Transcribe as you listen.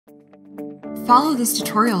Follow this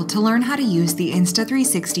tutorial to learn how to use the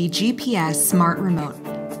Insta360 GPS Smart Remote.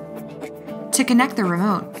 To connect the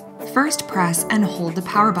remote, first press and hold the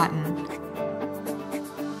power button.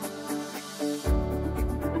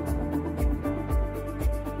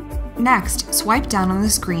 Next, swipe down on the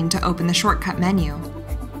screen to open the shortcut menu.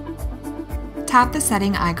 Tap the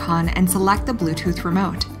setting icon and select the Bluetooth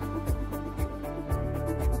remote.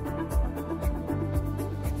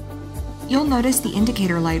 You'll notice the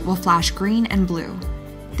indicator light will flash green and blue.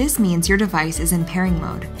 This means your device is in pairing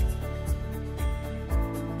mode.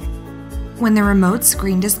 When the remote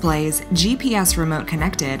screen displays GPS remote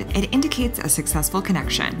connected, it indicates a successful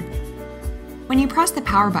connection. When you press the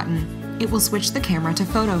power button, it will switch the camera to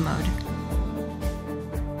photo mode.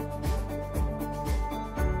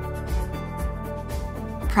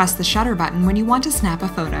 Press the shutter button when you want to snap a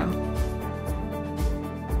photo.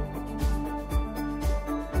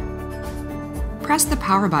 Press the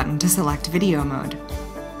power button to select video mode.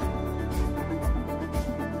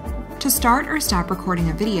 To start or stop recording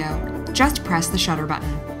a video, just press the shutter button.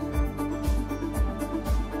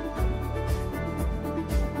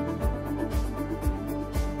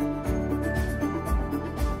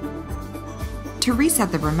 To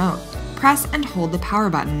reset the remote, press and hold the power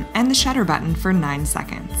button and the shutter button for 9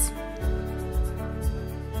 seconds.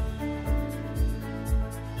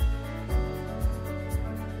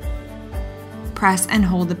 Press and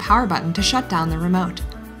hold the power button to shut down the remote.